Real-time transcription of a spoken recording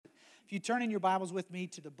If you turn in your Bibles with me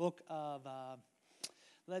to the book of,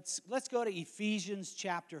 let's go to Ephesians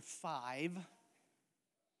chapter 5. I'm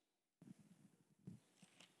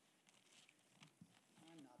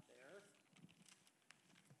not there.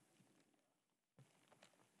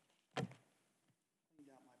 Cleaned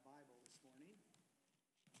out my Bible this morning.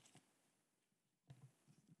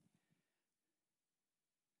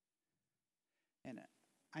 And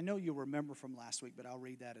I know you'll remember from last week, but I'll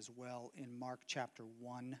read that as well in Mark chapter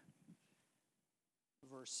 1.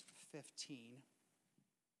 Verse 15.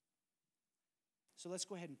 So let's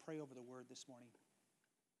go ahead and pray over the word this morning.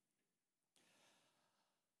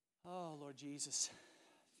 Oh, Lord Jesus,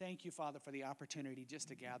 thank you, Father, for the opportunity just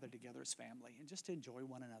to gather together as family and just to enjoy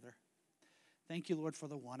one another. Thank you, Lord, for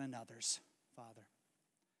the one another's, Father.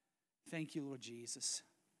 Thank you, Lord Jesus,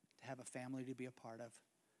 to have a family to be a part of,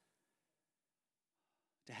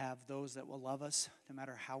 to have those that will love us no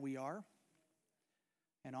matter how we are,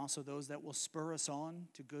 and also those that will spur us on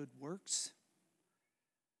to good works.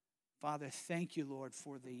 Father, thank you, Lord,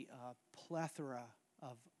 for the plethora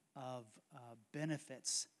of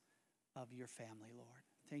benefits of your family, Lord.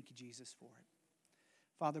 Thank you, Jesus, for it.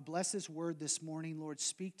 Father, bless this word this morning, Lord.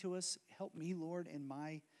 Speak to us. Help me, Lord, in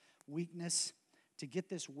my weakness to get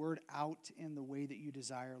this word out in the way that you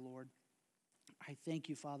desire, Lord. I thank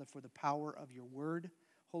you, Father, for the power of your word.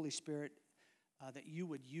 Holy Spirit, that you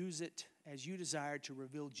would use it as you desire to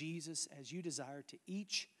reveal Jesus, as you desire to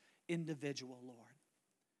each individual, Lord.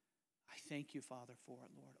 I thank you, Father, for it,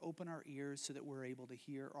 Lord. Open our ears so that we're able to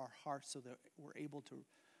hear, our hearts so that we're able to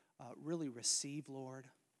really receive, Lord.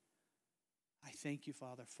 I thank you,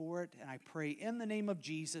 Father, for it, and I pray in the name of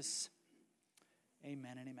Jesus,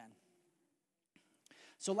 amen and amen.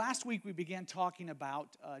 So last week we began talking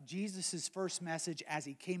about Jesus' first message as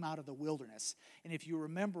he came out of the wilderness. And if you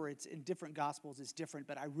remember, it's in different Gospels, it's different,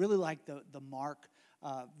 but I really like the Mark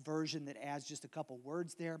version that adds just a couple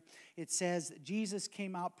words there. It says, Jesus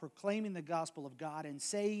came out proclaiming the gospel of God and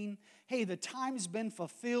saying, hey, the time's been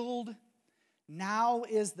fulfilled. Now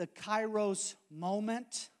is the Kairos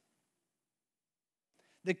moment.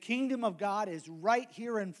 The kingdom of God is right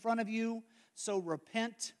here in front of you, so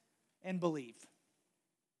repent and believe.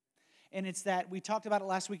 And it's that, we talked about it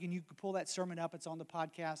last week, and you can pull that sermon up. It's on the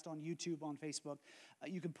podcast, on YouTube, on Facebook.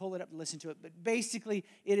 You can pull it up and listen to it. But basically,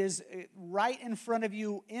 it is right in front of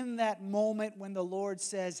you in that moment when the Lord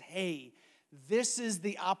says, hey, this is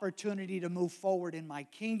the opportunity to move forward in my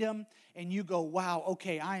kingdom. And you go, wow,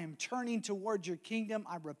 okay, I am turning towards your kingdom.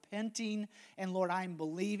 I'm repenting. And Lord, I'm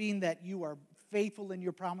believing that you are faithful in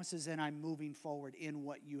your promises, and I'm moving forward in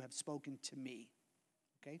what you have spoken to me.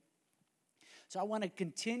 Okay? So I want to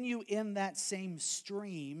continue in that same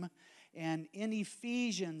stream. And in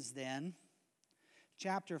Ephesians then,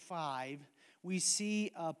 chapter 5, we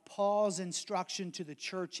see Paul's instruction to the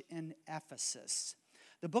church in Ephesus.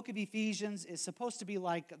 The book of Ephesians is supposed to be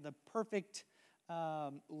like the perfect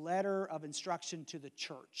letter of instruction to the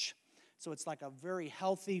church. So it's like a very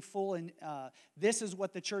healthy, full, and this is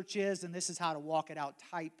what the church is, and this is how to walk it out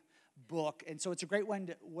type book. And so it's a great one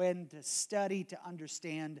to study, to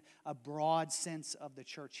understand a broad sense of the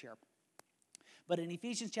church here. But in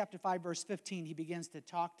Ephesians chapter 5, verse 15, he begins to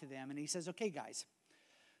talk to them, and he says, okay, guys,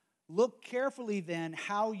 look carefully then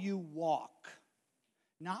how you walk,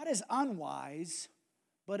 not as unwise,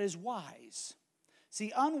 but as wise.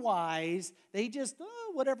 See, unwise, they just,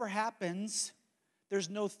 whatever happens. There's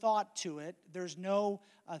no thought to it. There's no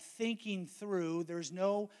thinking through. There's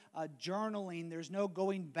no journaling. There's no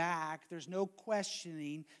going back. There's no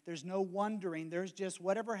questioning. There's no wondering. There's just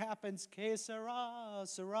whatever happens, que sera,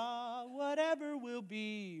 sera, whatever will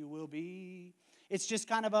be, will be. It's just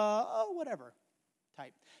kind of a, whatever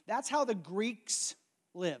type. That's how the Greeks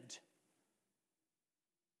lived.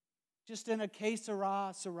 Just in a que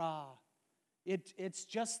sera, sera. It's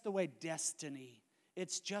just the way destiny.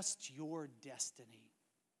 It's just your destiny.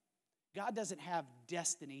 God doesn't have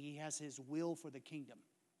destiny. He has his will for the kingdom.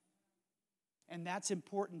 And that's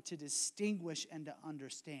important to distinguish and to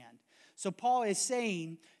understand. So Paul is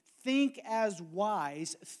saying, think as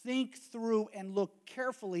wise, think through and look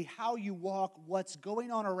carefully how you walk, what's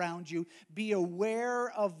going on around you. Be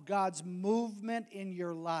aware of God's movement in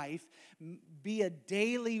your life. Be a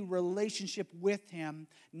daily relationship with him,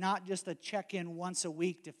 not just a check-in once a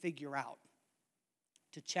week to figure out.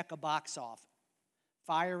 To check a box off.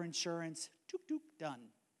 Fire insurance, done.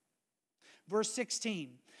 Verse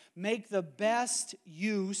 16, make the best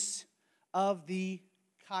use of the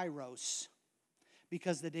Kairos,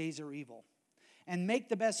 because the days are evil. And make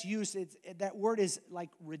the best use, that word is like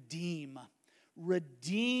redeem.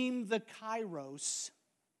 Redeem the Kairos,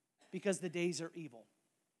 because the days are evil.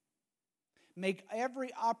 Make every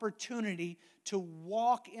opportunity to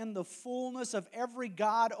walk in the fullness of every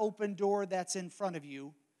God-opened door that's in front of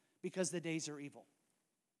you, because the days are evil.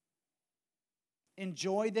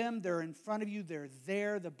 Enjoy them. They're in front of you. They're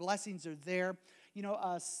there. The blessings are there. You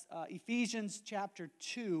know, Ephesians chapter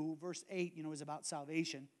 2, verse 8, is about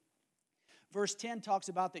salvation. Verse 10 talks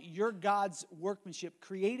about that you're God's workmanship,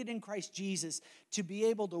 created in Christ Jesus to be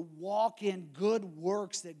able to walk in good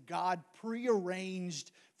works that God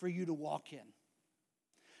prearranged for you to walk in.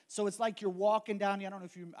 So it's like you're walking down, I don't know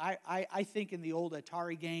if you, I think in the old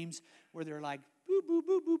Atari games where they're like, boop, boop,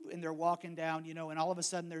 boop, boop, and they're walking down, and all of a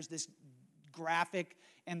sudden there's this graphic,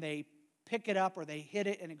 and they pick it up or they hit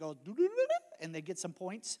it, and it goes, and they get some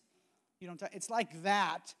points. It's like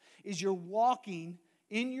that, is you're walking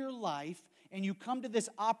in your life, and you come to this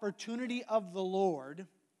opportunity of the Lord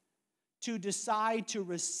to decide to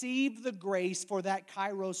receive the grace for that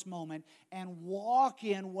Kairos moment and walk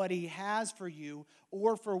in what He has for you,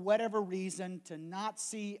 or for whatever reason to not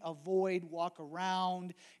see, avoid, walk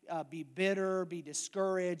around, be bitter, be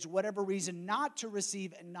discouraged, whatever reason not to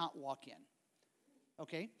receive and not walk in.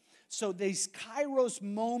 Okay? So these Kairos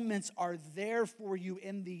moments are there for you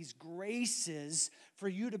in these graces for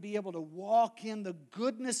you to be able to walk in the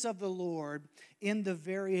goodness of the Lord in the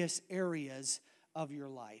various areas of your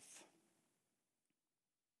life.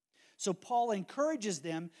 So Paul encourages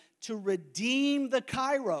them to redeem the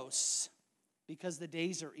Kairos because the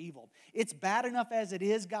days are evil. It's bad enough as it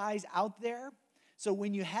is, guys, out there. So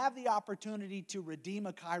when you have the opportunity to redeem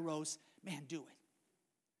a Kairos, man, do it.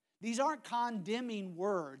 These aren't condemning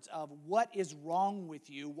words of what is wrong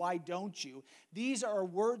with you, why don't you? These are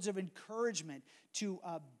words of encouragement to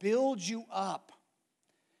build you up.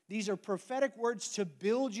 These are prophetic words to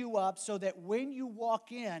build you up so that when you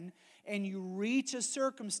walk in and you reach a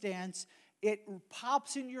circumstance, it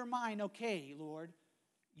pops in your mind, okay, Lord,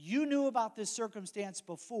 you knew about this circumstance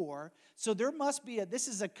before, so there must be this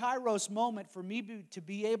is a Kairos moment for me to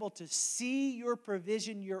be able to see your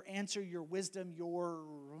provision, your answer, your wisdom,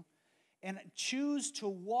 and choose to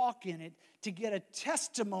walk in it to get a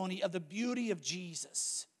testimony of the beauty of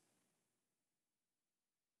Jesus.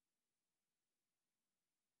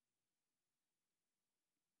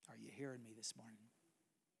 Are you hearing me this morning?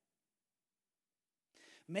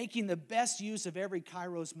 Making the best use of every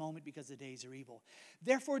Kairos moment because the days are evil.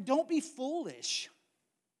 Therefore, don't be foolish.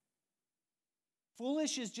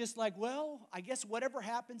 Foolish is just like, well, I guess whatever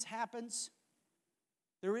happens, happens.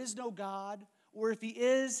 There is no God. Or if He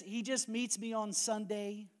is, He just meets me on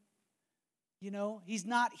Sunday. He's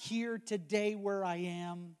not here today where I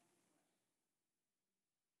am.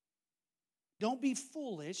 Don't be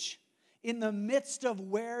foolish in the midst of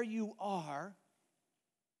where you are.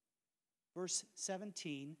 Verse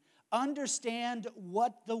 17, understand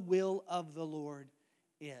what the will of the Lord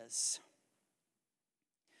is.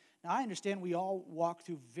 Now, I understand we all walk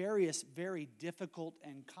through various, very difficult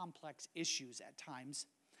and complex issues at times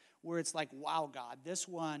where it's like, wow, God, this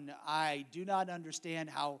one, I do not understand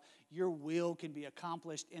how your will can be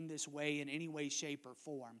accomplished in this way, in any way, shape, or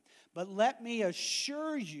form. But let me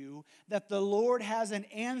assure you that the Lord has an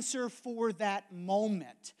answer for that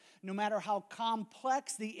moment. No matter how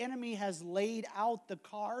complex the enemy has laid out the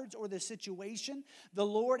cards or the situation, the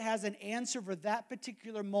Lord has an answer for that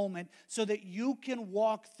particular moment so that you can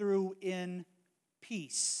walk through in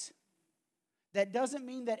peace. That doesn't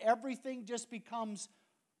mean that everything just becomes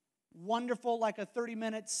wonderful like a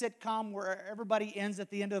 30-minute sitcom where everybody ends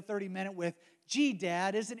at the end of the 30 minute with, gee,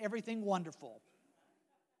 Dad, isn't everything wonderful?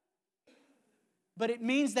 But it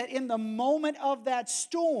means that in the moment of that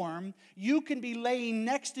storm, you can be laying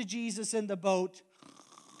next to Jesus in the boat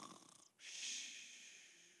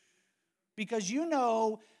because you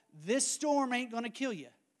know this storm ain't going to kill you.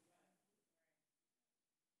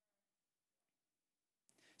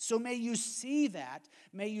 So may you see that.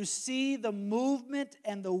 May you see the movement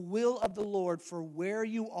and the will of the Lord for where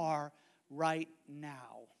you are right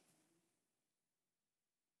now.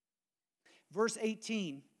 Verse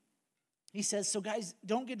 18, he says, so guys,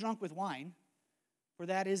 don't get drunk with wine, for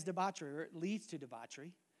that is debauchery, or it leads to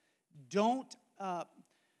debauchery. Don't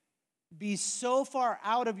be so far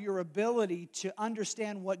out of your ability to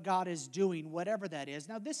understand what God is doing, whatever that is.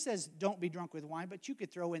 Now, this says don't be drunk with wine, but you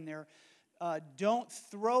could throw in there, don't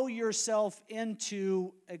throw yourself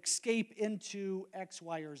into, escape into X,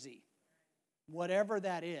 Y, or Z. Whatever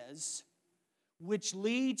that is, which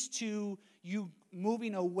leads to you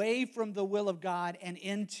moving away from the will of God and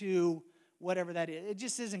into whatever that is. It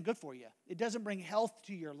just isn't good for you. It doesn't bring health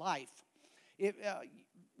to your life.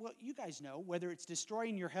 Well, you guys know, whether it's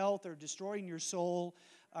destroying your health or destroying your soul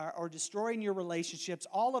or destroying your relationships,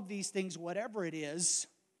 all of these things, whatever it is,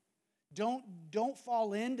 Don't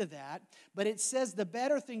fall into that. But it says the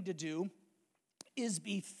better thing to do is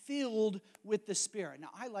be filled with the Spirit. Now,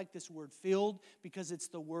 I like this word filled because it's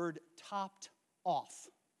the word topped off.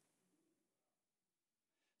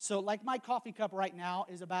 So like my coffee cup right now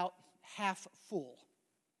is about half full.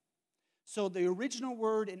 So the original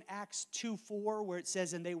word in Acts 2:4, where it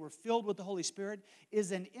says, and they were filled with the Holy Spirit,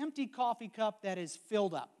 is an empty coffee cup that is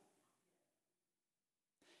filled up.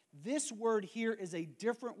 This word here is a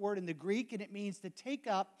different word in the Greek, and it means to take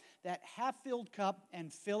up that half-filled cup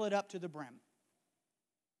and fill it up to the brim,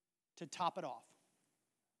 to top it off.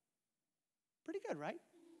 Pretty good, right?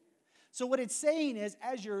 So what it's saying is,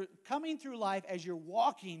 as you're coming through life, as you're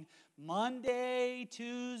walking Monday,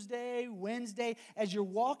 Tuesday, Wednesday, as you're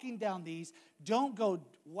walking down these, don't go,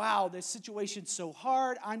 wow, this situation's so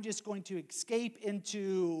hard, I'm just going to escape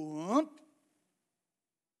into,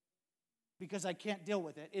 because I can't deal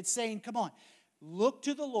with it. It's saying, come on, look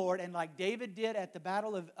to the Lord, and like David did at the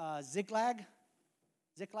battle of Ziklag,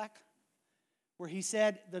 where he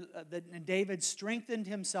said that David strengthened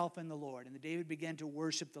himself in the Lord, and David began to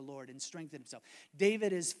worship the Lord and strengthen himself.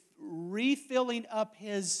 David is refilling up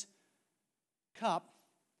his cup,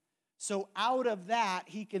 so out of that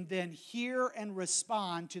he can then hear and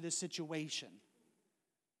respond to the situation.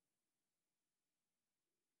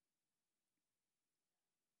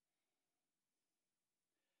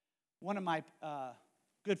 One of my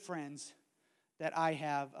good friends that I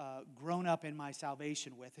have grown up in my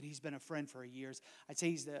salvation with, and he's been a friend for years. I'd say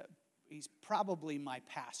he's probably my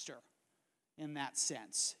pastor in that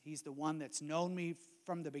sense. He's the one that's known me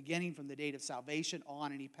from the beginning, from the date of salvation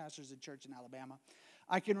on, and he pastors a church in Alabama.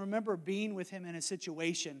 I can remember being with him in a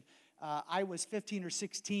situation. I was 15 or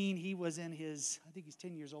 16. He was in his, I think he's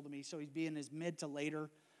 10 years older than me, so he'd be in his mid to later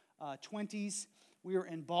 20s. We were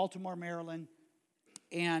in Baltimore, Maryland,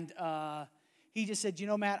 and he just said, you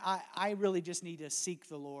know, Matt, I really just need to seek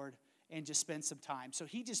the Lord and just spend some time. So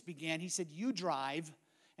he just began. He said, you drive.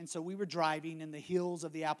 And so we were driving in the hills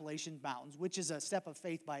of the Appalachian Mountains, which is a step of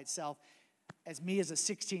faith by itself, as me as a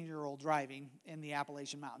 16-year-old driving in the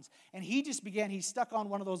Appalachian Mountains. And he just began. He stuck on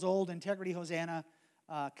one of those old Integrity Hosanna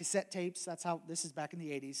cassette tapes. That's how, this is back in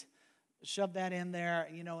the 80s. Shoved that in there,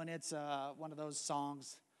 you know, and it's one of those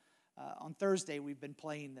songs. On Thursday, we've been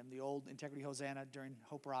playing them, the old Integrity Hosanna during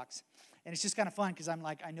Hope Rocks. And it's just kind of fun because I'm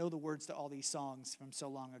like, I know the words to all these songs from so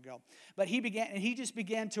long ago. But he just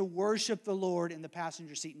began to worship the Lord in the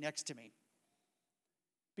passenger seat next to me.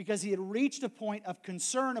 Because he had reached a point of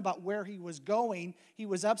concern about where he was going. He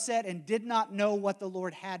was upset and did not know what the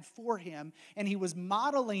Lord had for him. And he was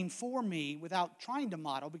modeling for me, without trying to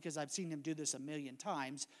model, because I've seen him do this a million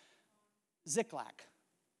times, Ziklag.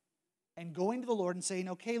 And going to the Lord and saying,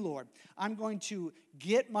 okay, Lord, I'm going to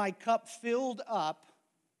get my cup filled up.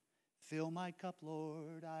 Fill my cup,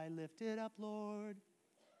 Lord, I lift it up, Lord.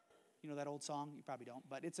 You know that old song? You probably don't,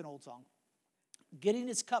 but it's an old song. Getting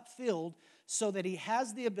his cup filled so that he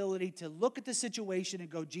has the ability to look at the situation and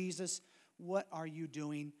go, Jesus, what are you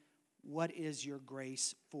doing? What is your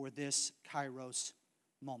grace for this Kairos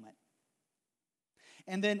moment?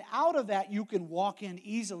 And then out of that, you can walk in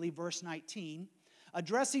easily, verse 19,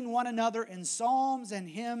 addressing one another in psalms and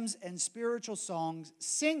hymns and spiritual songs,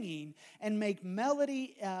 singing and make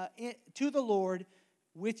melody to the Lord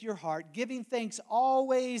with your heart, giving thanks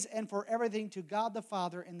always and for everything to God the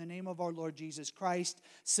Father in the name of our Lord Jesus Christ,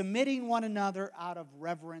 submitting one another out of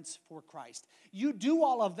reverence for Christ. You do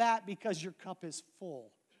all of that because your cup is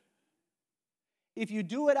full. If you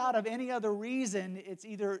do it out of any other reason, it's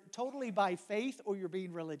either totally by faith or you're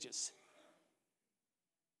being religious.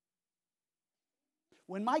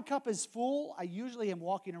 When my cup is full, I usually am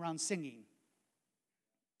walking around singing.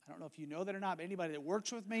 I don't know if you know that or not, but anybody that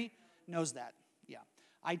works with me knows that. Yeah.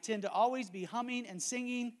 I tend to always be humming and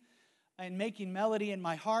singing and making melody in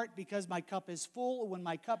my heart because my cup is full. When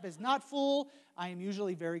my cup is not full, I am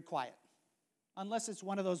usually very quiet. Unless it's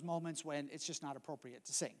one of those moments when it's just not appropriate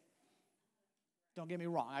to sing. Don't get me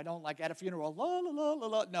wrong. I don't like at a funeral, la, la, la, la,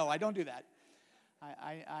 la. No, I don't do that.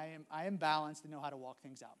 I am balanced and know how to walk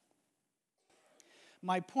things out.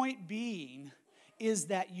 My point being is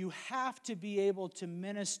that you have to be able to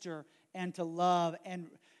minister and to love. And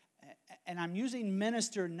I'm using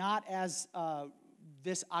minister not as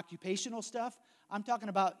this occupational stuff. I'm talking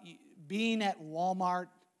about being at Walmart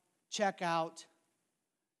checkout.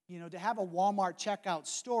 You know, to have a Walmart checkout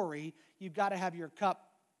story, you've got to have your cup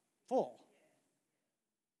full.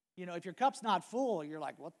 You know, if your cup's not full, you're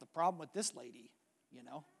like, what's the problem with this lady? You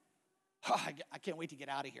know, I can't wait to get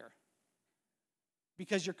out of here.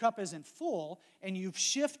 Because your cup isn't full and you've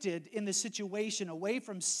shifted in the situation away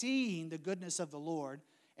from seeing the goodness of the Lord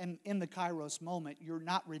And in the Kairos moment, you're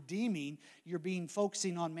not redeeming, you're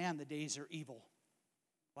focusing on, man, the days are evil.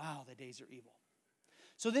 Wow, the days are evil.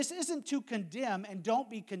 So this isn't to condemn, and don't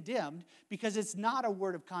be condemned, because it's not a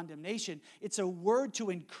word of condemnation. It's a word to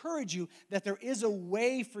encourage you that there is a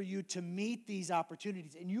way for you to meet these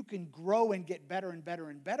opportunities, and you can grow and get better and better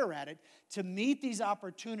and better at it to meet these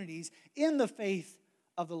opportunities in the faith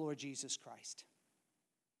of the Lord Jesus Christ.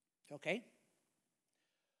 Okay?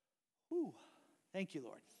 Whew. Thank you,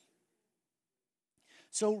 Lord.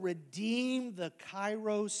 So redeem the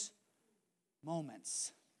Kairos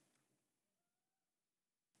moments.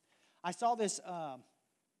 I saw this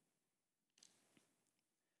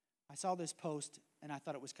post, and I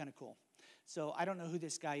thought it was kind of cool. So I don't know who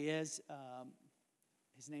this guy is.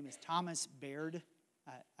 His name is Thomas Baird.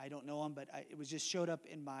 I don't know him, but it was just showed up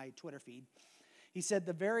in my Twitter feed. He said,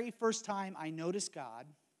 the very first time I noticed God,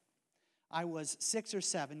 I was 6 or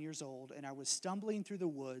 7 years old, and I was stumbling through the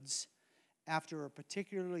woods after a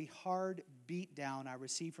particularly hard beat down I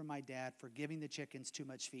received from my dad for giving the chickens too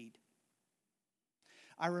much feed.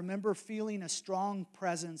 I remember feeling a strong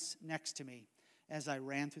presence next to me as I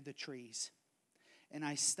ran through the trees. And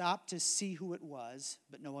I stopped to see who it was,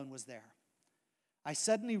 but no one was there. I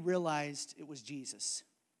suddenly realized it was Jesus.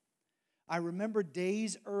 I remember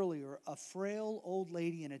days earlier, a frail old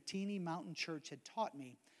lady in a teeny mountain church had taught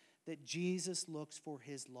me that Jesus looks for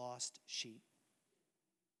his lost sheep.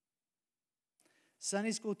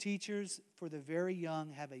 Sunday school teachers for the very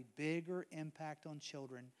young have a bigger impact on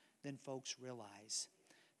children than folks realize.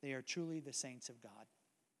 They are truly the saints of God.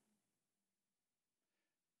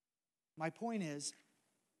 My point is,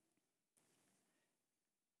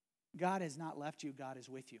 God has not left you, God is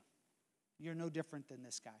with you. You're no different than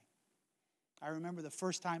this guy. I remember the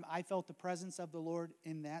first time I felt the presence of the Lord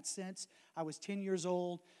in that sense. I was 10 years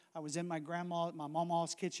old. I was in my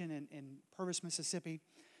mama's kitchen in Purvis, Mississippi.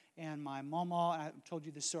 And my mama, I've told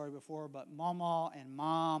you this story before, but mama and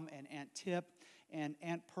mom and Aunt Tip and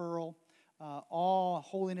Aunt Pearl, all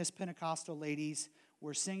holiness Pentecostal ladies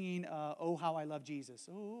were singing, Oh, How I Love Jesus.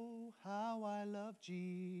 Oh, how I love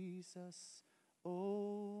Jesus.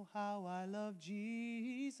 Oh, how I love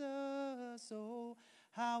Jesus. Oh,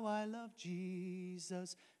 how I love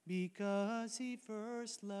Jesus because he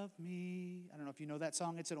first loved me. I don't know if you know that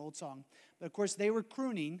song. It's an old song. But, of course, they were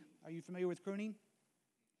crooning. Are you familiar with crooning?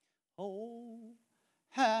 Oh,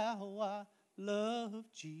 how I love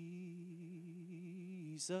Jesus.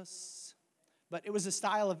 But it was a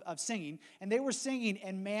style of singing. And they were singing,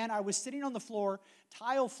 and man, I was sitting on the floor,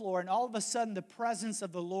 tile floor, and all of a sudden the presence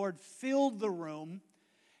of the Lord filled the room.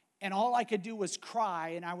 And all I could do was cry,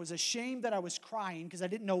 and I was ashamed that I was crying because I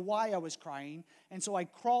didn't know why I was crying. And so I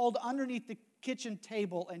crawled underneath the kitchen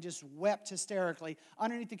table and just wept hysterically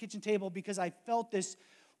underneath the kitchen table because I felt this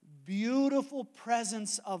beautiful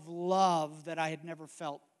presence of love that I had never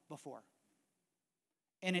felt before.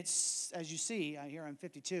 And it's, as you see, here I'm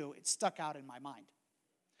 52, it stuck out in my mind.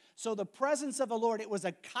 So the presence of the Lord, it was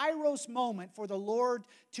a Kairos moment for the Lord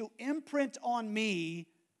to imprint on me,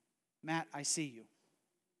 Matt, I see you.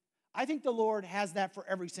 I think the Lord has that for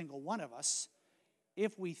every single one of us.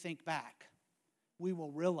 If we think back, we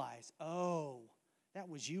will realize, oh, that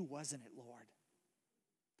was you, wasn't it, Lord?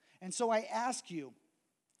 And so I ask you,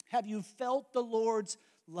 have you felt the Lord's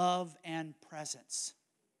love and presence?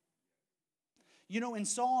 You know, in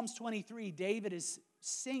Psalms 23, David is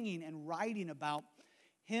singing and writing about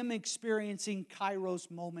him experiencing Kairos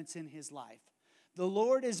moments in his life. The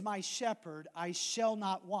Lord is my shepherd, I shall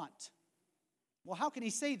not want. Well, how can he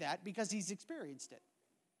say that? Because he's experienced it.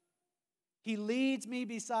 He leads me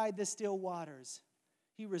beside the still waters.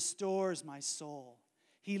 He restores my soul.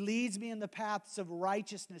 He leads me in the paths of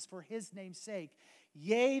righteousness for his name's sake.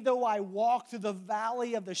 Yea, though I walk through the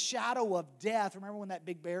valley of the shadow of death. Remember when that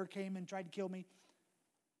big bear came and tried to kill me?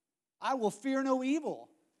 I will fear no evil.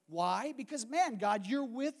 Why? Because, man, God, you're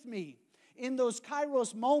with me. In those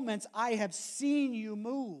Kairos moments, I have seen you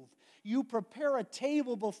move. You prepare a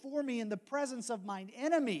table before me in the presence of mine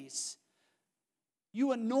enemies.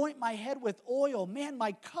 You anoint my head with oil. Man,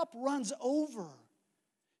 my cup runs over.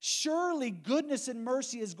 Surely goodness and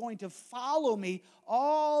mercy is going to follow me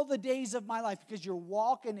all the days of my life because you're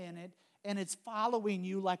walking in it and it's following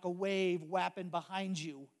you like a wave whapping behind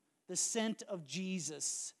you. The scent of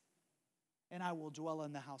Jesus. And I will dwell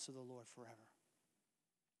in the house of the Lord forever.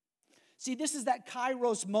 See, this is that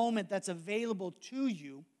Kairos moment that's available to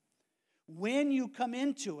you. When you come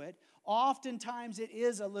into it, oftentimes it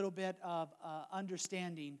is a little bit of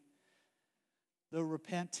understanding the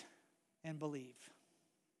repent and believe.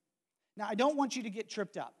 Now, I don't want you to get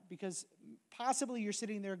tripped up because possibly you're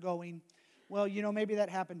sitting there going, well, maybe that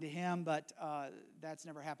happened to him, but that's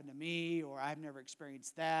never happened to me, or I've never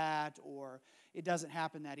experienced that, or it doesn't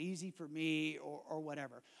happen that easy for me, or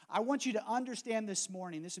whatever. I want you to understand this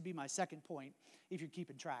morning, this would be my second point, if you're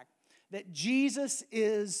keeping track, that Jesus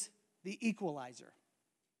is the equalizer.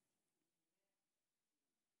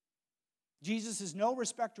 Jesus is no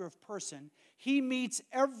respecter of person. He meets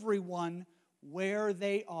everyone where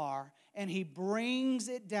they are, and he brings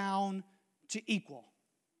it down to equal.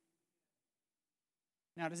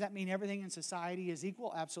 Now, does that mean everything in society is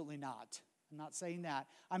equal? Absolutely not. I'm not saying that.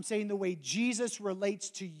 I'm saying the way Jesus relates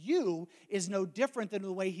to you is no different than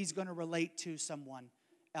the way he's going to relate to someone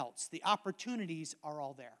else. The opportunities are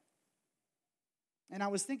all there. And I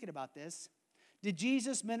was thinking about this. Did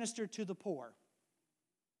Jesus minister to the poor?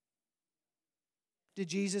 Did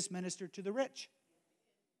Jesus minister to the rich?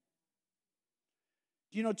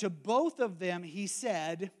 To both of them, he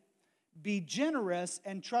said, be generous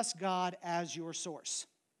and trust God as your source.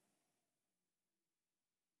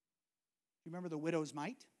 You remember the widow's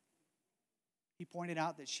mite? He pointed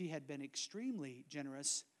out that she had been extremely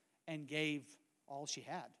generous and gave all she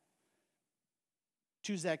had.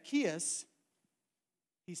 To Zacchaeus,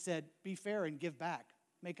 he said, be fair and give back,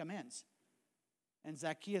 make amends. And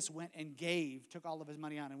Zacchaeus went and took all of his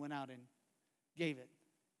money out and went out and gave it.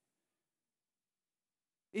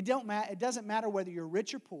 It doesn't matter whether you're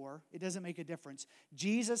rich or poor. It doesn't make a difference.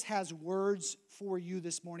 Jesus has words for you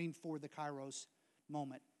this morning for the Kairos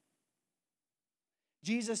moment.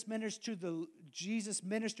 Jesus ministered to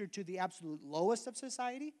the absolute lowest of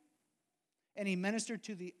society, and he ministered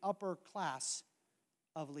to the upper class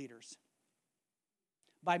of leaders.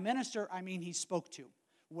 By minister, I mean he spoke to.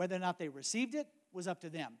 Whether or not they received it was up to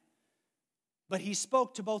them. But he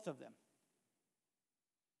spoke to both of them.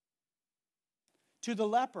 To the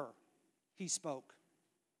leper, he spoke.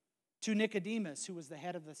 To Nicodemus, who was the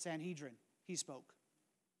head of the Sanhedrin, he spoke.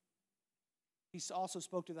 He also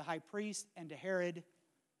spoke to the high priest and to Herod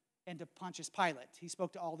and to Pontius Pilate. He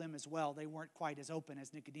spoke to all of them as well. They weren't quite as open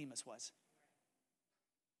as Nicodemus was.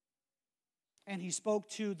 And he spoke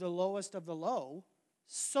to the lowest of the low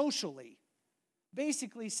socially.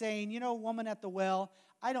 Basically saying, woman at the well,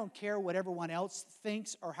 I don't care what everyone else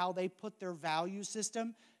thinks or how they put their value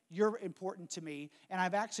system. You're important to me, and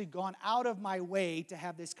I've actually gone out of my way to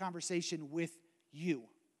have this conversation with you.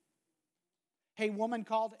 Hey, woman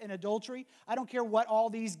caught in adultery, I don't care what all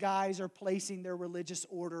these guys are placing their religious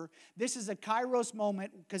order. This is a Kairos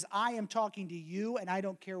moment because I am talking to you, and I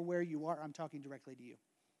don't care where you are. I'm talking directly to you.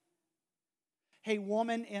 Hey,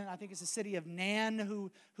 woman in, I think it's the city of Nan,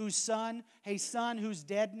 whose son who's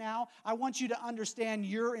dead now, I want you to understand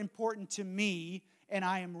you're important to me, and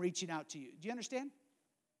I am reaching out to you. Do you understand?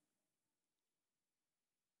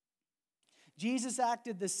 Jesus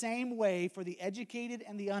acted the same way for the educated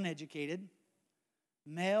and the uneducated,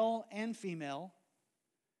 male and female,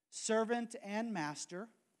 servant and master,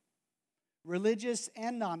 religious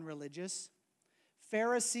and non-religious,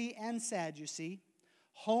 Pharisee and Sadducee,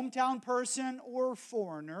 hometown person or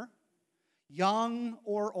foreigner, young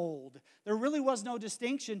or old. There really was no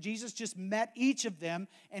distinction. Jesus just met each of them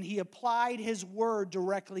and he applied his word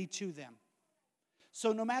directly to them.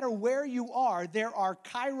 So no matter where you are, there are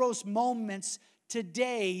Kairos moments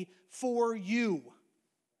today for you.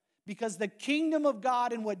 Because the kingdom of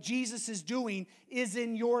God and what Jesus is doing is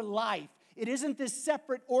in your life. It isn't this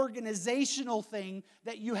separate organizational thing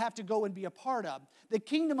that you have to go and be a part of. The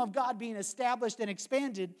kingdom of God being established and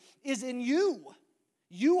expanded is in you.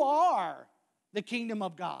 You are the kingdom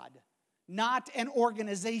of God, not an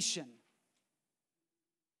organization.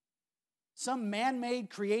 Some man-made,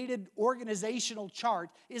 created organizational chart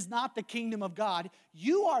is not the kingdom of God.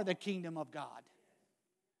 You are the kingdom of God.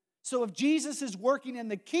 So if Jesus is working in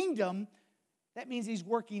the kingdom, that means he's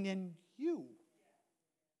working in you.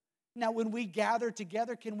 Now, when we gather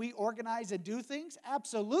together, can we organize and do things?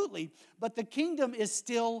 Absolutely. But the kingdom is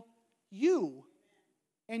still you.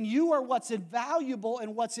 And you are what's valuable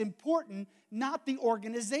and what's important, not the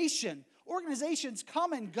organization. Organizations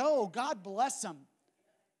come and go. God bless them.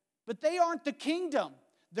 But they aren't the kingdom.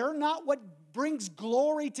 They're not what brings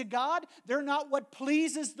glory to God. They're not what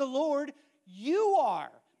pleases the Lord. You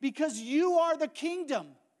are, because you are the kingdom.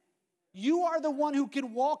 You are the one who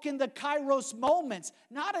can walk in the Kairos moments,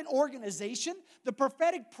 not an organization. The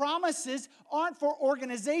prophetic promises aren't for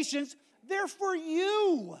organizations. They're for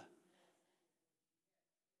you.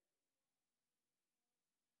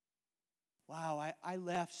 Wow, I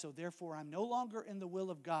left, so therefore I'm no longer in the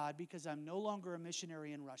will of God because I'm no longer a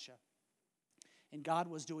missionary in Russia. And God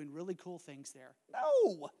was doing really cool things there.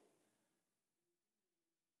 No!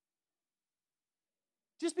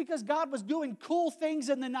 Just because God was doing cool things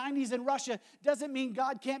in the 90s in Russia doesn't mean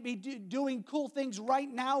God can't be doing cool things right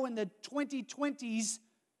now in the 2020s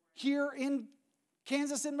here in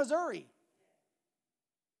Kansas and Missouri.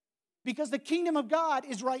 Because the kingdom of God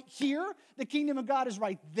is right here. The kingdom of God is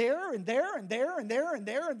right there and there and there and there and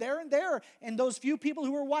there and there and there. And those few people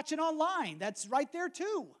who are watching online, that's right there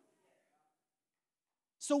too.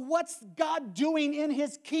 So what's God doing in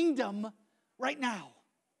His kingdom right now?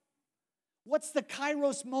 What's the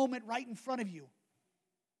Kairos moment right in front of you?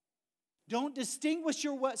 Don't distinguish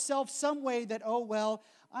yourself some way that, oh, well,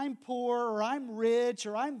 I'm poor or I'm rich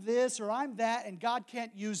or I'm this or I'm that and God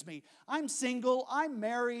can't use me. I'm single, I'm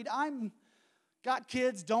married, I'm got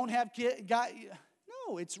kids, don't have kids.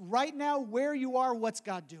 No, it's right now where you are, what's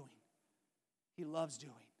God doing? He loves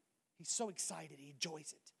doing. He's so excited, He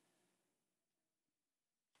enjoys it.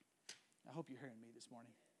 I hope you're hearing me this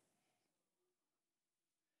morning.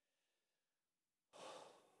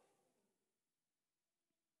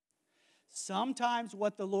 Sometimes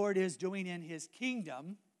what the Lord is doing in His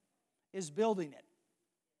kingdom is building it.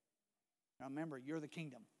 Now remember, you're the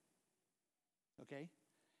kingdom. Okay?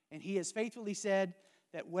 And He has faithfully said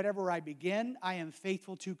that whatever I begin, I am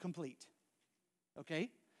faithful to complete. Okay?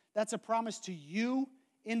 That's a promise to you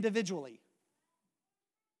individually.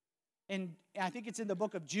 And I think it's in the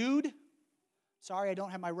book of Jude. Sorry, I don't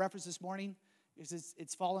have my reference this morning because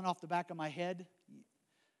it's fallen off the back of my head.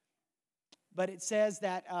 But it says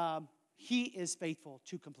that He is faithful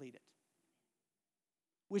to complete it.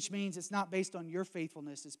 Which means it's not based on your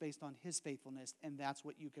faithfulness, it's based on His faithfulness, and that's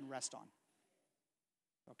what you can rest on.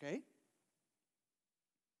 Okay?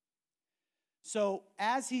 So,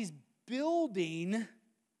 as He's building,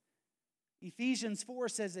 Ephesians 4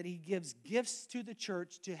 says that He gives gifts to the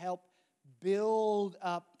church to help build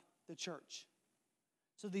up the church.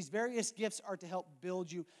 So, these various gifts are to help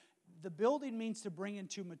build you. The building means to bring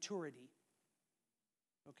into maturity.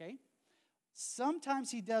 Okay?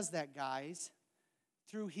 Sometimes He does that, guys,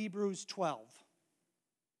 through Hebrews 12.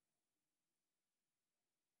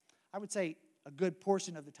 I would say a good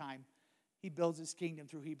portion of the time He builds His kingdom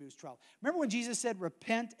through Hebrews 12. Remember when Jesus said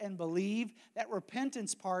repent and believe? That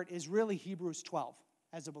repentance part is really Hebrews 12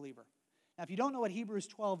 as a believer. Now, if you don't know what Hebrews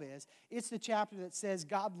 12 is, it's the chapter that says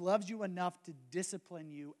God loves you enough to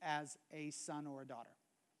discipline you as a son or a daughter.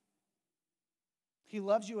 He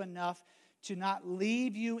loves you enough to not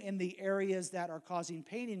leave you in the areas that are causing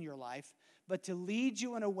pain in your life, but to lead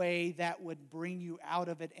you in a way that would bring you out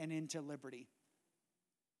of it and into liberty.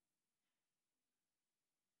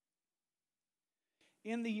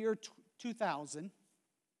 In the year 2000,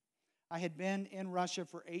 I had been in Russia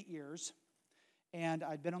for 8 years, and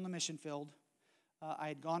I'd been on the mission field. I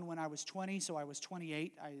had gone when I was 20, so I was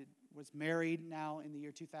 28. I was married now in the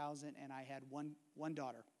year 2000, and I had one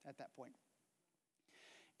daughter at that point.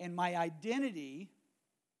 And my identity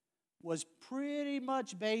was pretty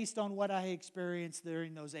much based on what I experienced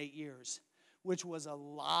during those 8 years, which was a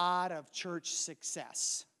lot of church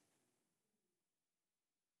success.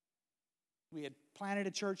 We had planted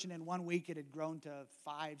a church, and in 1 week it had grown to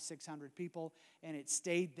 500-600 people, and it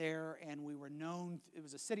stayed there, and we were known. It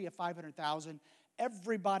was a city of 500,000.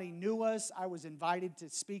 Everybody knew us. I was invited to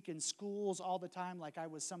speak in schools all the time like I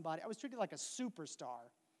was somebody. I was treated like a superstar.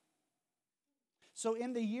 So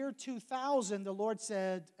in the year 2000, the Lord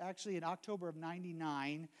said, actually in October of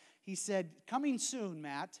 99, He said, coming soon,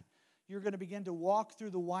 Matt, you're going to begin to walk through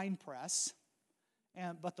the wine press,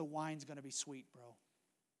 but the wine's going to be sweet, bro.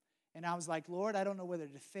 And I was like, Lord, I don't know whether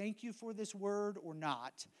to thank You for this word or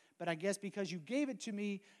not, but I guess because You gave it to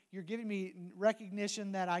me, You're giving me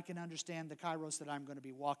recognition that I can understand the Kairos that I'm going to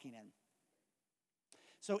be walking in.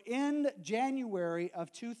 So in January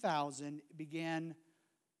of 2000 began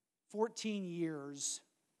 14 years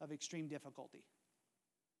of extreme difficulty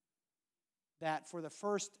that for the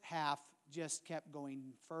first half just kept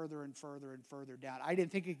going further and further and further down. I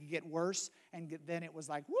didn't think it could get worse, and then it was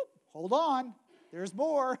like, whoop, hold on, there's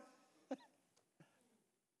more.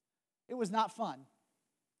 It was not fun.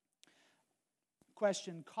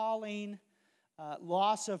 Question calling,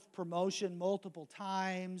 loss of promotion multiple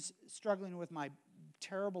times, struggling with my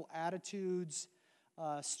terrible attitudes,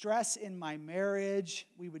 stress in my marriage.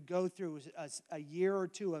 We would go through a year or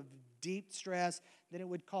two of deep stress, then it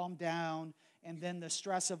would calm down, and then the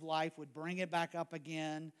stress of life would bring it back up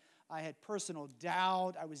again. I had personal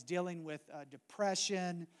doubt. I was dealing with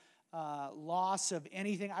depression, loss of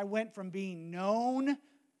anything. I went from being known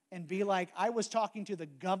and be like, I was talking to the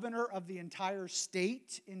governor of the entire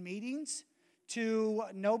state in meetings, to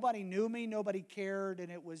nobody knew me, nobody cared,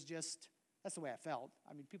 and it was just, that's the way I felt.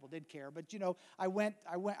 I mean, people did care, but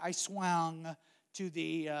I swung to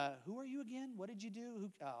the, who are you again? What did you do?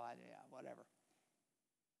 Whatever.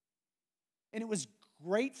 And it was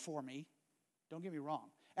great for me. Don't get me wrong.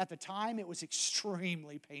 At the time, it was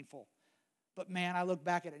extremely painful. But man, I look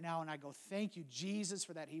back at it now and I go, thank you, Jesus,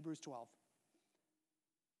 for that Hebrews 12.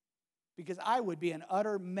 Because I would be an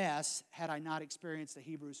utter mess had I not experienced the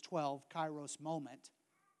Hebrews 12 Kairos moment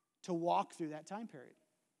to walk through that time period.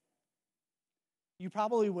 You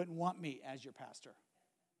probably wouldn't want me as your pastor.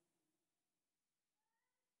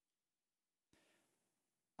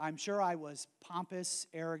 I'm sure I was pompous,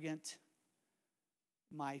 arrogant.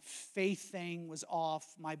 My faith thing was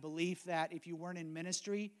off. My belief that if you weren't in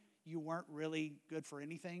ministry, you weren't really good for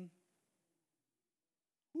anything.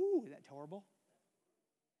 Ooh, is that horrible?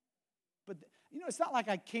 But, it's not like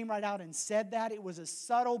I came right out and said that. It was a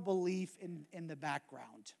subtle belief in the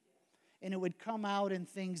background. And it would come out in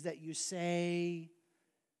things that you say.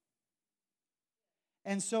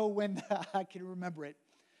 And so when, I can remember it,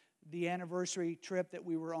 the anniversary trip that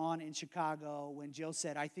we were on in Chicago, when Jill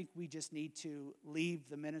said, I think we just need to leave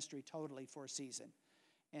the ministry totally for a season.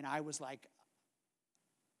 And I was like,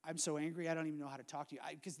 I'm so angry, I don't even know how to talk to you.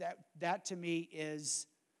 Because that to me is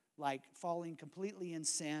like falling completely in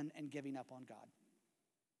sin and giving up on God.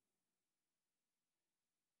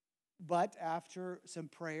 But after some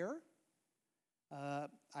prayer,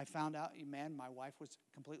 I found out, man, my wife was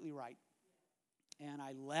completely right. And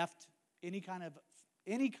I left any kind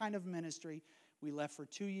of ministry. We left for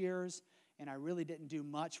 2 years, and I really didn't do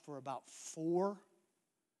much for about 4.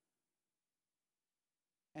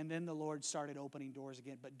 And then the Lord started opening doors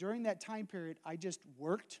again. But during that time period, I just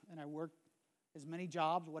worked, and I worked as many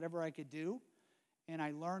jobs, whatever I could do, and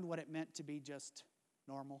I learned what it meant to be just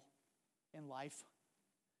normal in life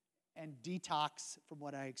and detox from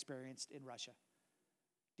what I experienced in Russia.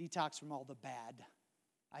 Detox from all the bad.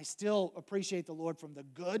 I still appreciate the Lord from the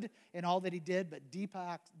good and all that He did, but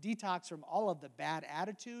detox from all of the bad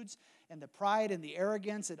attitudes and the pride and the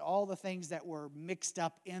arrogance and all the things that were mixed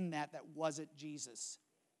up in that wasn't Jesus.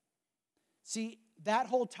 See, that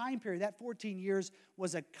whole time period, that 14 years,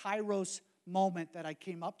 was a Kairos moment that I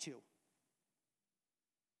came up to.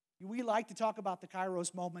 We like to talk about the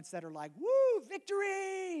Kairos moments that are like, woo,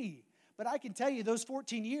 victory! But I can tell you, those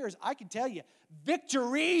 14 years, I can tell you,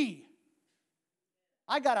 victory!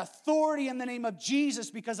 I got authority in the name of Jesus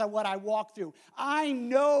because of what I walked through. I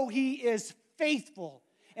know He is faithful.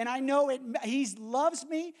 And I know He loves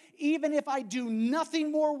me even if I do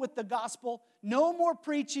nothing more with the gospel, no more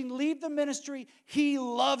preaching, leave the ministry. He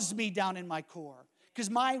loves me down in my core. Because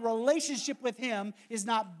my relationship with Him is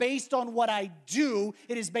not based on what I do.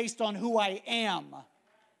 It is based on who I am.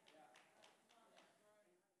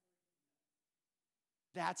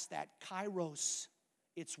 That's that Kairos.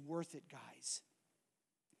 It's worth it, guys.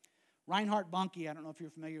 Reinhard Bonnke, I don't know if you're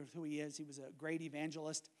familiar with who he is. He was a great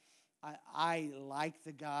evangelist. I like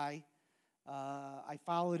the guy. I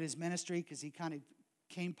followed his ministry because he kind of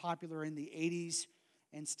became popular in the 80s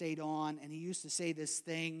and stayed on. And he used to say this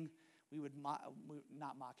thing. We would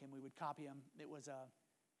not mock him. We would copy him. It was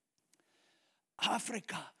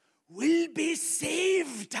Africa will be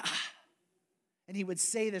saved. And he would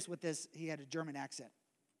say this with this. He had a German accent.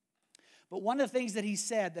 But one of the things that he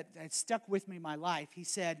said that stuck with me my life, he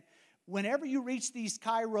said, whenever you reach these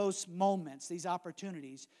Kairos moments, these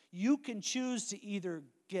opportunities, you can choose to either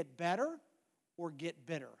get better or get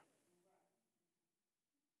bitter.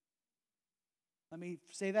 Let me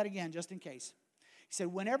say that again just in case. He said,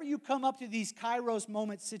 whenever you come up to these Kairos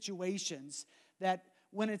moment situations, that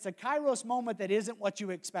when it's a Kairos moment that isn't what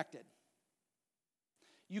you expected,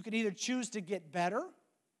 you can either choose to get better,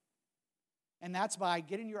 and that's by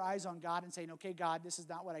getting your eyes on God and saying, okay, God, this is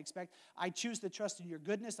not what I expect. I choose to trust in your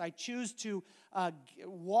goodness. I choose to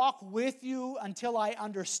walk with you until I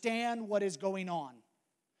understand what is going on.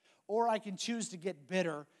 Or I can choose to get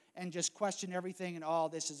bitter and just question everything and, oh,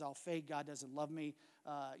 this is all fake. God doesn't love me.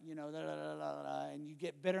 And you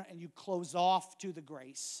get bitter and you close off to the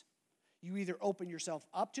grace. You either open yourself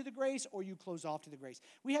up to the grace or you close off to the grace.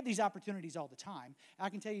 We have these opportunities all the time.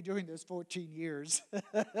 I can tell you during those 14 years,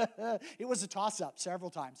 it was a toss-up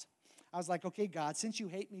several times. I was like, okay, God, since you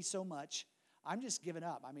hate me so much, I'm just giving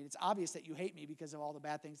up. I mean, it's obvious that you hate me because of all the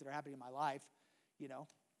bad things that are happening in my life,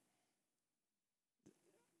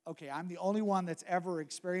 Okay, I'm the only one that's ever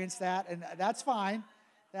experienced that, and that's fine.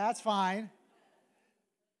 That's fine.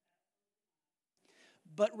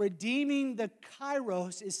 But redeeming the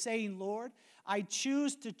Kairos is saying, Lord, I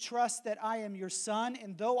choose to trust that I am your son,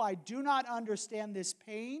 and though I do not understand this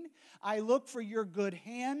pain, I look for your good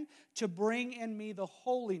hand to bring in me the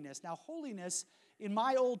holiness. Now, holiness, in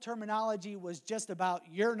my old terminology, was just about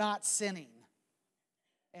you're not sinning.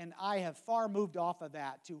 And I have far moved off of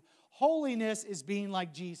that to holiness is being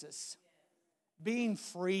like Jesus, being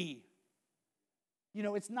free. You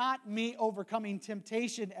know, it's not me overcoming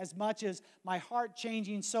temptation as much as my heart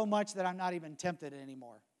changing so much that I'm not even tempted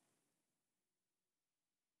anymore.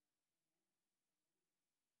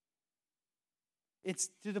 It's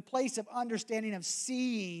to the place of understanding, of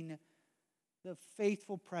seeing the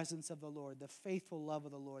faithful presence of the Lord, the faithful love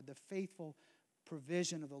of the Lord, the faithful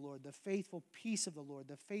provision of the Lord, the faithful peace of the Lord,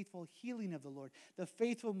 the faithful healing of the Lord, the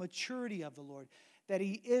faithful maturity of the Lord, that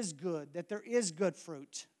He is good, that there is good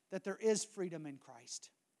fruit, that there is freedom in Christ.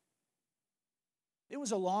 It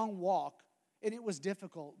was a long walk, and it was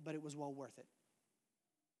difficult, but it was well worth it.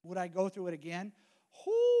 Would I go through it again?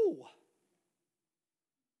 Whoo!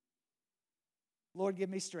 Lord, give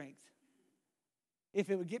me strength. If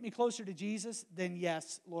it would get me closer to Jesus, then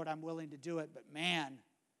yes, Lord, I'm willing to do it. But man,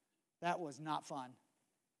 that was not fun.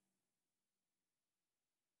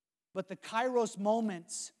 But the Kairos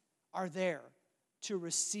moments are there to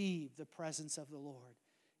receive the presence of the Lord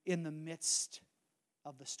in the midst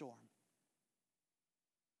of the storm.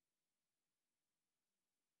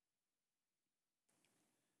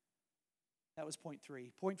 That was point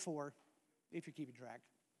 3. Point 4, if you're keeping track.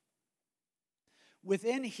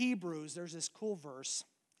 Within Hebrews, there's this cool verse.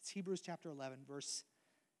 It's Hebrews chapter 11, verse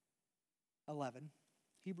 11.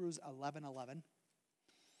 Hebrews 11:11.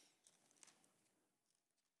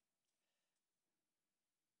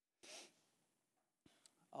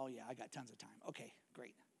 Oh yeah, I got tons of time. Okay,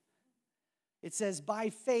 great. It says,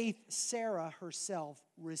 by faith Sarah herself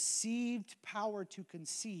received power to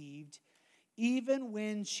conceive even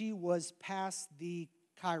when she was past the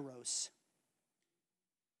Kairos,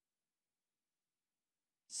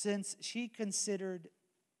 since she considered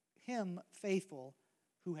him faithful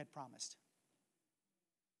who had promised.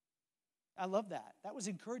 I love that. That was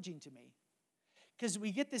encouraging to me. Because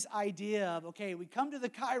we get this idea of, okay, we come to the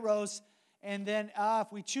Kairos, and then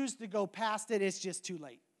if we choose to go past it, it's just too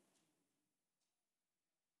late.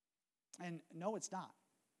 And no, it's not.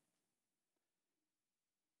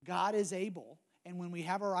 God is able, and when we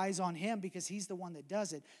have our eyes on Him, because He's the one that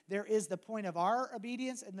does it, there is the point of our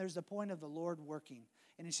obedience, and there's the point of the Lord working.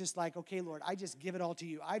 And it's just like, okay, Lord, I just give it all to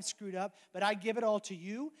you. I've screwed up, but I give it all to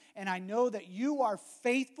you, and I know that you are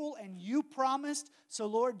faithful, and you promised. So,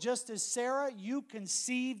 Lord, just as Sarah, you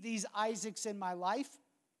conceived these Isaacs in my life,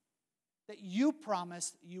 that you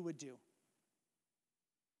promised you would do.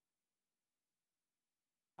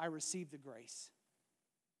 I received the grace.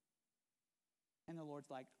 And the Lord's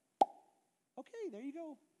like, okay, there you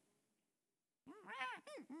go.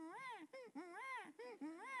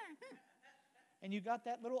 And you got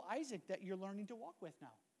that little Isaac that you're learning to walk with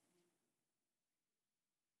now.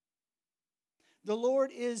 The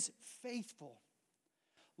Lord is faithful.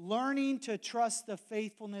 Learning to trust the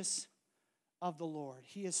faithfulness of the Lord.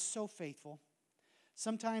 He is so faithful.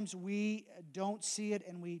 Sometimes we don't see it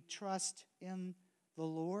and we trust in the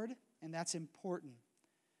Lord, and that's important.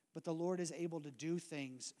 But the Lord is able to do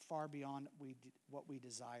things far beyond what we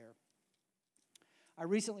desire. I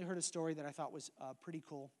recently heard a story that I thought was pretty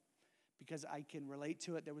cool because I can relate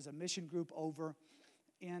to it. There was a mission group over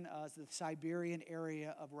in the Siberian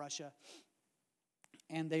area of Russia,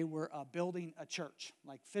 and they were building a church,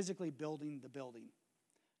 like physically building the building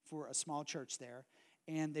for a small church there.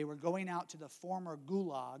 And they were going out to the former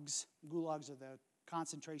gulags. Gulags are the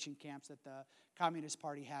concentration camps that the Communist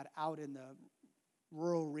Party had out in the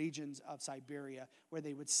rural regions of Siberia, where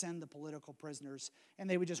they would send the political prisoners, and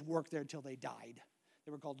they would just work there until they died.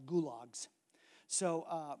 They were called gulags. So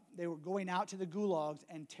they were going out to the gulags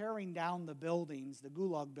and tearing down the buildings, the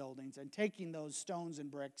gulag buildings, and taking those stones and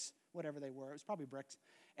bricks, whatever they were, it was probably bricks,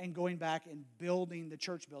 and going back and building the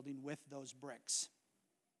church building with those bricks.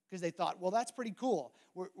 Because they thought, well, that's pretty cool.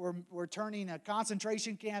 We're turning a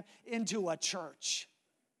concentration camp into a church.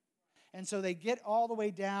 And so they get all the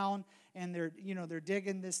way down, and they're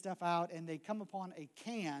digging this stuff out, and they come upon a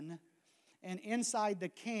can, and inside the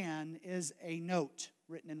can is a note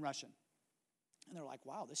written in Russian. And they're like,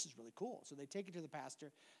 wow, this is really cool. So they take it to the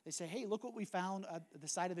pastor. They say, hey, look what we found at the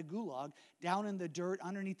side of the gulag, down in the dirt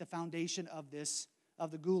underneath the foundation of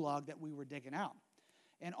the gulag that we were digging out.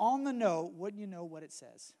 And on the note, wouldn't you know what it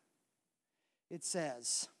says? It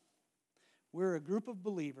says, we're a group of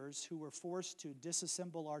believers who were forced to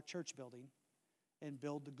disassemble our church building and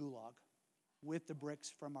build the gulag with the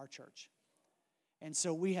bricks from our church. And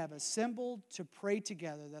so we have assembled to pray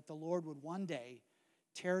together that the Lord would one day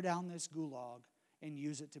tear down this gulag and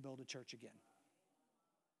use it to build a church again.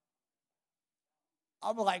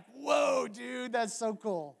 I'm like, whoa, dude, that's so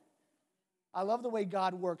cool. I love the way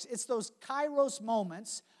God works. It's those Kairos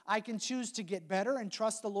moments I can choose to get better and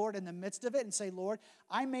trust the Lord in the midst of it and say, Lord,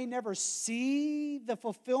 I may never see the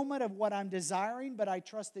fulfillment of what I'm desiring, but I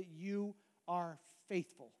trust that you are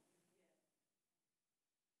faithful.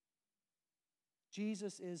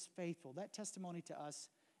 Jesus is faithful. That testimony to us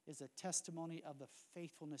is a testimony of the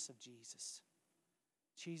faithfulness of Jesus.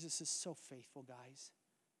 Jesus is so faithful, guys.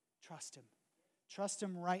 Trust him. Trust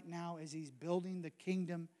him right now as he's building the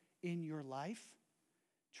kingdom in your life.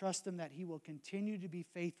 Trust him that he will continue to be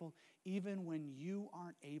faithful even when you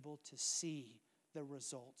aren't able to see the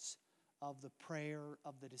results of the prayer,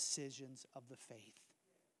 of the decisions, of the faith.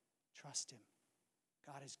 Trust him.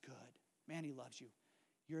 God is good. Man, he loves you.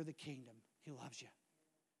 You're the kingdom. He loves you.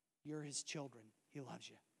 You're his children. He loves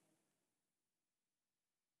you.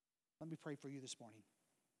 Let me pray for you this morning.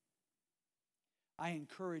 I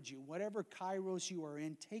encourage you, whatever Kairos you are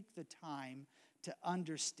in, take the time to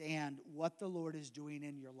understand what the Lord is doing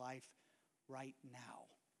in your life right now.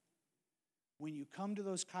 When you come to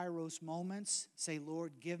those Kairos moments, say,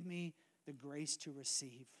 Lord, give me the grace to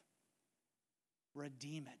receive.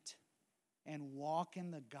 Redeem it. And walk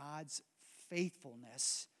in the God's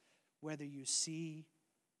faithfulness, whether you see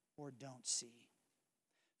or don't see.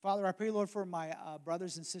 Father, I pray, Lord, for my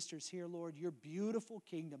brothers and sisters here, Lord, your beautiful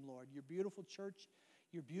kingdom, Lord, your beautiful church,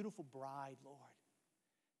 your beautiful bride, Lord.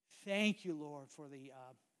 Thank you, Lord, for the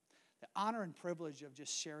honor and privilege of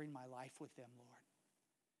just sharing my life with them, Lord.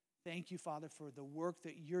 Thank you, Father, for the work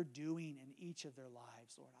that you're doing in each of their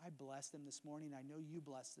lives, Lord. I bless them this morning. I know you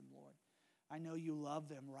bless them, Lord. I know you love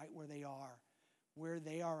them right where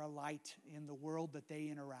they are a light in the world that they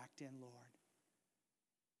interact in, Lord.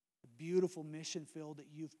 The beautiful mission field that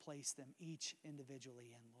you've placed them each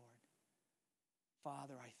individually in, Lord.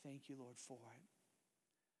 Father, I thank you, Lord, for it.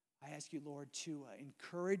 I ask you, Lord, to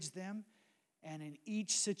encourage them, and in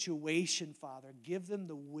each situation, Father, give them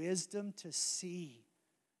the wisdom to see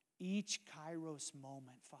each Kairos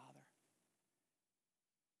moment, Father.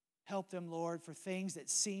 Help them, Lord, for things that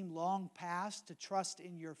seem long past to trust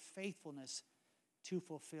in your faithfulness to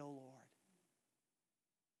fulfill, Lord.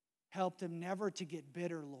 Help them never to get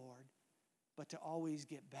bitter, Lord, but to always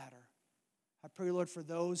get better. I pray, Lord, for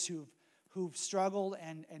those who've struggled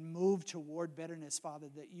and moved toward bitterness, Father,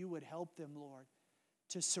 that you would help them, Lord,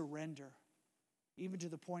 to surrender, even to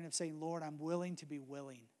the point of saying, Lord, I'm willing to be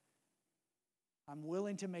willing. I'm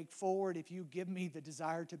willing to make forward if you give me the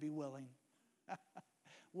desire to be willing.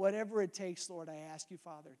 Whatever it takes, Lord, I ask you,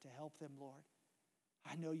 Father, to help them, Lord.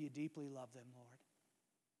 I know you deeply love them, Lord.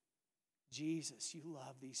 Jesus, you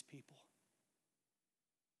love these people.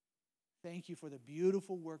 Thank you for the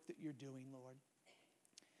beautiful work that you're doing, Lord.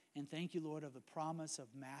 And thank you, Lord, of the promise of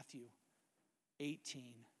Matthew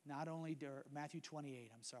 18. Matthew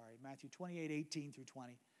 28, Matthew 28, 18 through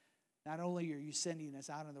 20. Not only are you sending us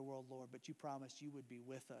out in the world, Lord, but you promised you would be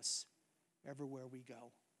with us everywhere we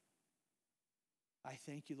go. I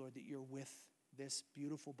thank you, Lord, that you're with this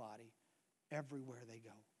beautiful body everywhere they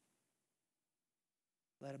go.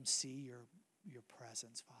 Let them see your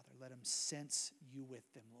presence, Father. Let them sense you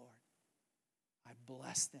with them, Lord. I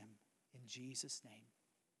bless them in Jesus' name.